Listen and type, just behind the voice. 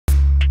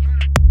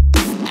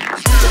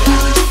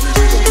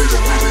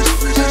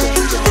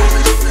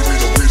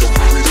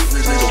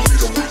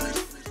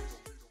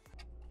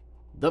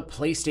the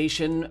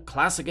PlayStation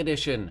Classic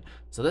Edition.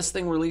 So this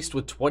thing released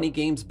with 20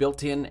 games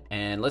built in,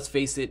 and let's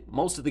face it,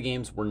 most of the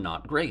games were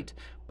not great.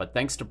 But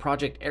thanks to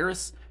Project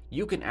Eris,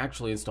 you can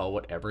actually install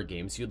whatever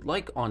games you'd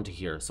like onto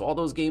here. So all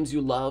those games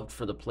you loved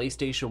for the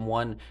PlayStation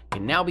 1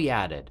 can now be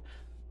added.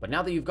 But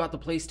now that you've got the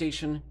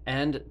PlayStation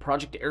and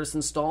Project Eris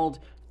installed,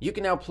 you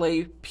can now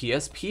play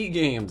PSP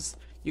games.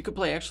 You could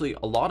play actually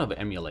a lot of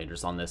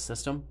emulators on this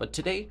system, but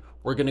today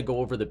we're going to go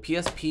over the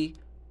PSP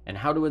and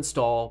how to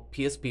install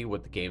PSP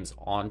with the games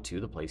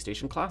onto the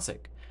PlayStation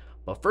Classic.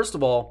 But first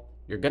of all,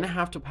 you're going to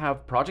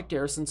have Project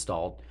Eris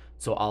installed,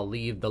 so I'll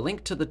leave the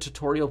link to the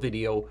tutorial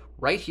video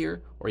right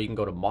here, or you can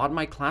go to Mod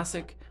My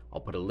Classic.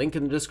 I'll put a link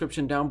in the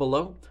description down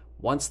below.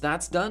 Once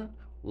that's done,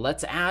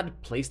 let's add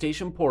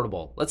PlayStation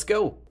Portable. Let's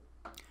go!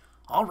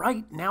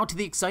 Alright, now to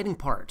the exciting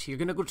part. You're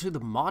going to go to the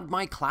Mod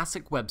My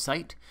Classic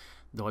website.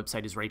 The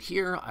website is right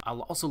here.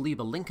 I'll also leave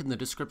a link in the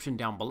description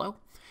down below.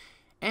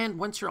 And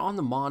once you're on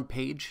the mod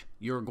page,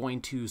 you're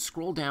going to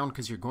scroll down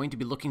because you're going to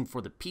be looking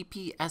for the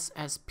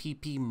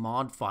PPSSPP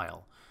mod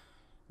file.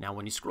 Now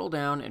when you scroll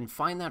down and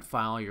find that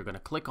file, you're going to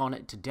click on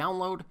it to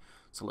download.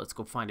 So let's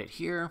go find it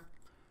here.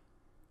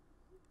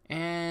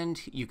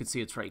 And you can see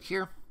it's right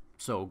here.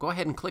 So go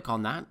ahead and click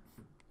on that.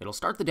 It'll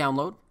start the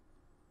download.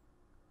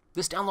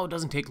 This download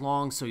doesn't take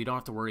long, so you don't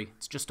have to worry.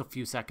 It's just a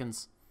few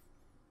seconds.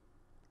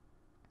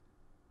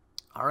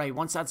 Alright,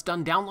 once that's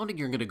done downloading,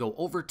 you're going to go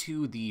over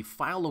to the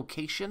file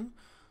location.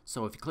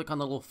 So if you click on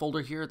the little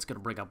folder here, it's going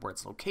to bring up where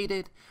it's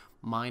located.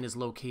 Mine is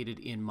located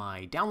in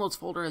my downloads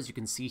folder, as you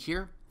can see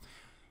here.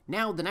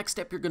 Now, the next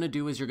step you're going to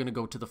do is you're going to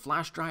go to the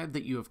flash drive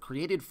that you have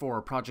created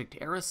for Project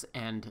Eris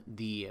and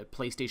the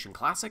PlayStation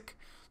Classic.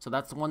 So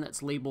that's the one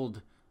that's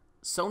labeled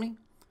Sony.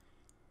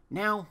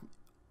 Now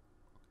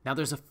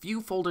there's a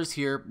few folders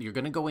here. You're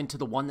going to go into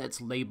the one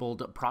that's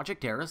labeled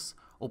Project Eris,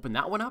 open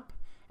that one up,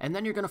 and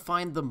then you're going to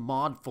find the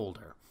mod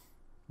folder.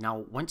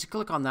 Now, once you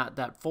click on that,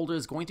 that folder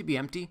is going to be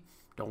empty.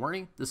 Don't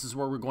worry, this is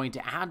where we're going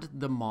to add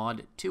the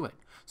mod to it.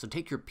 So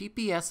take your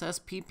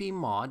PPSSPP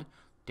mod,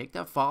 take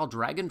that file,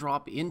 drag and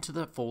drop into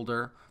the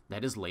folder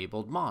that is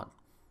labeled mod.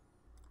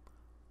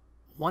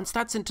 Once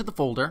that's into the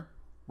folder,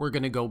 we're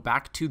going to go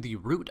back to the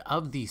root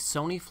of the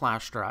Sony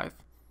flash drive.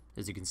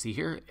 As you can see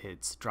here,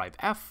 it's drive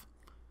F.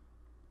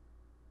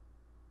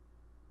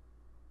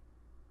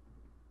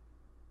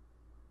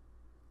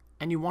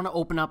 And you want to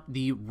open up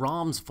the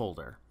ROMs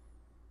folder.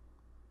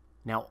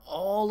 Now,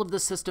 all of the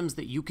systems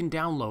that you can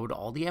download,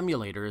 all the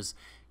emulators,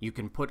 you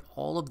can put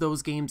all of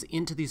those games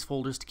into these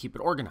folders to keep it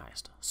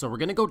organized. So we're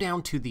going to go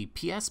down to the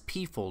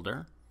PSP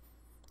folder.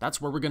 That's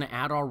where we're going to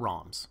add our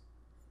ROMs.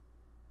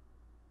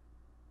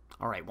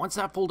 Alright, once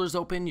that folder's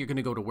open, you're going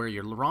to go to where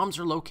your ROMs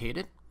are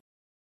located.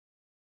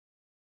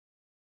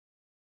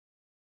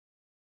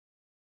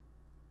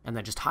 And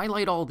then just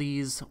highlight all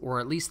these,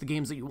 or at least the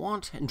games that you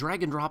want, and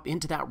drag and drop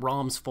into that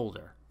ROMs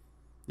folder.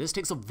 This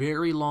takes a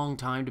very long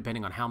time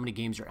depending on how many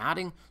games you're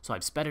adding, so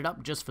I've sped it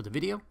up just for the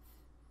video.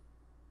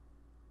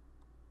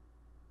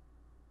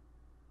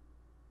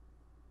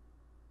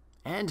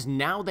 And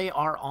now they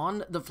are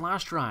on the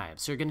flash drive.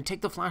 So you're going to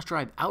take the flash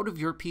drive out of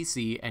your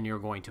PC and you're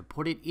going to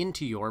put it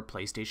into your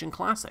PlayStation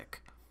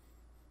Classic.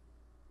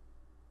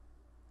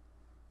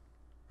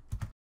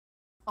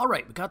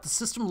 Alright, we got the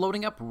system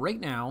loading up right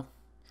now.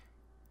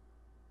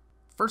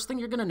 First thing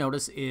you're going to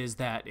notice is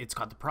that it's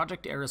got the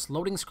Project Eris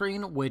loading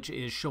screen, which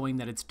is showing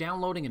that it's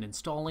downloading and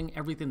installing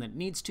everything that it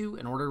needs to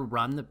in order to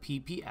run the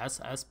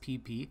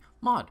PPSSPP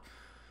mod.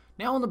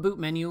 Now in the boot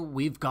menu,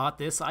 we've got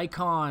this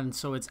icon,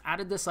 so it's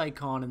added this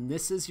icon, and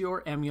this is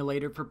your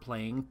emulator for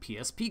playing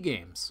PSP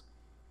games.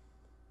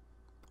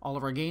 All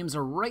of our games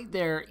are right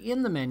there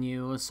in the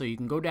menu, so you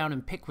can go down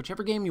and pick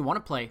whichever game you want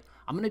to play.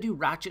 I'm going to do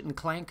Ratchet and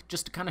Clank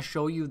just to kind of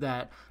show you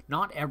that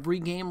not every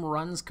game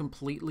runs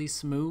completely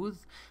smooth.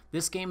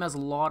 This game has a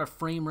lot of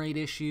frame rate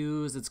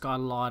issues. It's got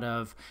a lot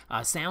of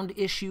sound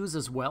issues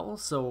as well.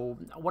 So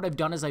what I've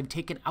done is I've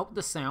taken out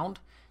the sound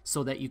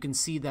so that you can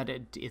see that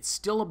it's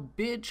still a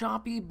bit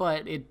choppy,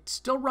 but it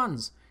still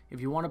runs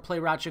if you want to play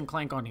Ratchet and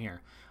Clank on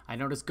here. I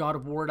noticed God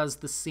of War does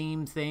the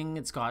same thing.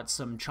 It's got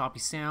some choppy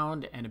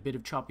sound and a bit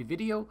of choppy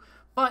video,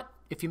 but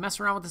if you mess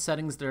around with the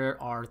settings,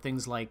 there are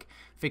things like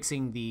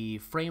fixing the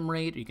frame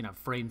rate. You can have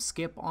frame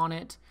skip on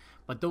it,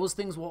 but those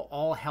things will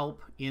all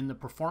help in the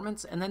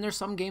performance. And then there's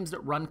some games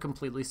that run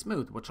completely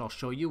smooth, which I'll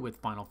show you with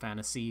Final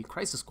Fantasy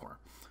Crisis Core.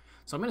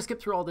 So I'm going to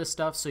skip through all this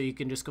stuff so you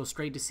can just go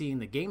straight to seeing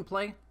the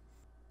gameplay.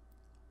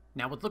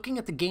 Now with looking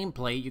at the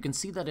gameplay, you can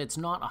see that it's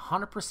not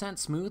 100%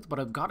 smooth, but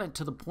I've got it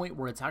to the point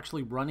where it's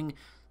actually running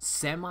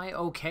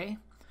semi-okay.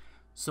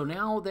 So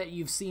now that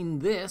you've seen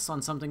this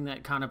on something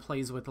that kind of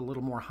plays with a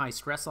little more high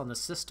stress on the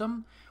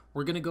system,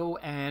 we're going to go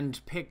and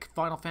pick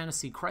Final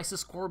Fantasy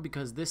Crisis Core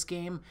because this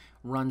game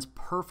runs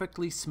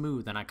perfectly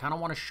smooth, and I kind of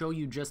want to show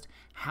you just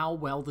how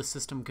well the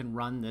system can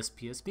run this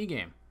PSP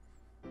game.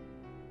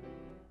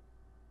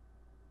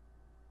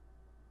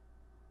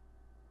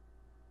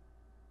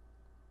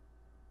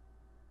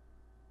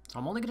 So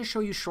I'm only going to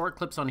show you short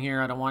clips on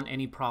here. I don't want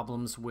any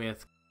problems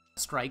with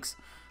strikes.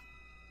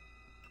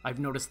 I've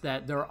noticed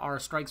that there are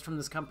strikes from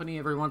this company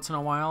every once in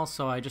a while,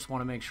 so I just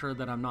want to make sure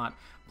that I'm not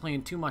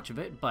playing too much of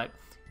it. But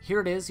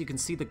here it is. You can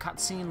see the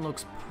cutscene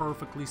looks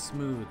perfectly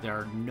smooth. There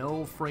are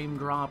no frame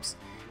drops.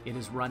 It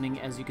is running,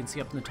 as you can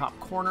see up in the top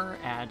corner,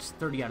 at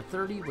 30 out of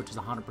 30, which is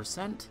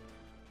 100%.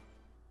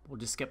 We'll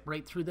just skip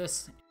right through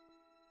this.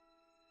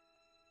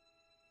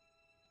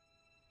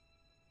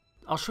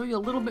 I'll show you a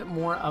little bit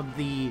more of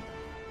the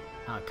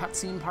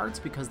cutscene parts,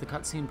 because the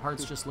cutscene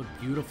parts just look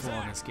beautiful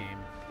in this game.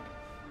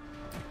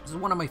 This is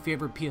one of my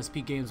favorite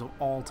PSP games of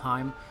all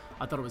time.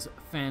 I thought it was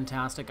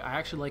fantastic. I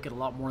actually like it a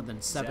lot more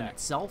than 7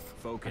 itself.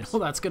 Focus. I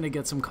know that's going to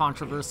get some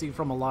controversy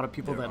from a lot of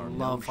people that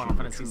love Final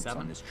Fantasy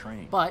 7.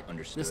 But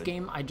this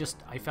game, I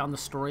found the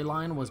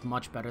storyline was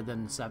much better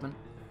than 7.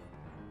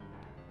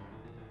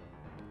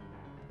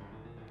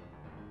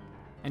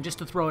 And just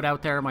to throw it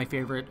out there, my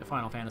favorite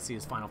Final Fantasy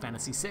is Final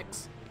Fantasy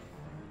 6.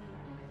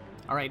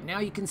 Alright, now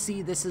you can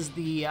see this is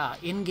the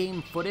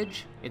in-game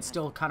footage. It's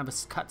still kind of a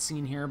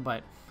cutscene here,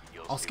 but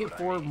I'll skip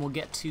forward and we'll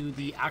get to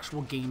the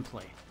actual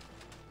gameplay.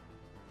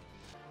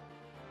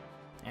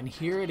 And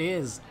here it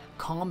is,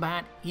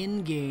 combat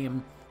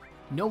in-game,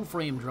 no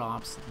frame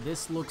drops.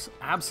 This looks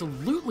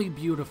absolutely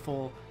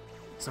beautiful.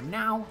 So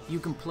now you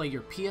can play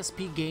your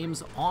PSP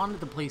games on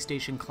the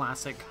PlayStation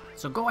Classic.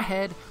 So go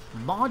ahead,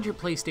 mod your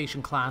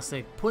PlayStation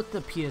Classic, put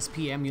the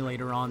PSP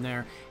emulator on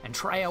there, and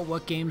try out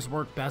what games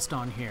work best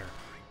on here.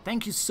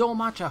 Thank you so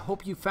much. I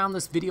hope you found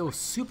this video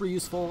super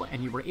useful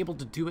and you were able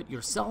to do it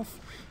yourself.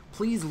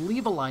 Please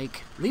leave a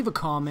like, leave a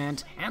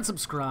comment, and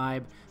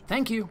subscribe.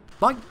 Thank you.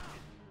 Bye.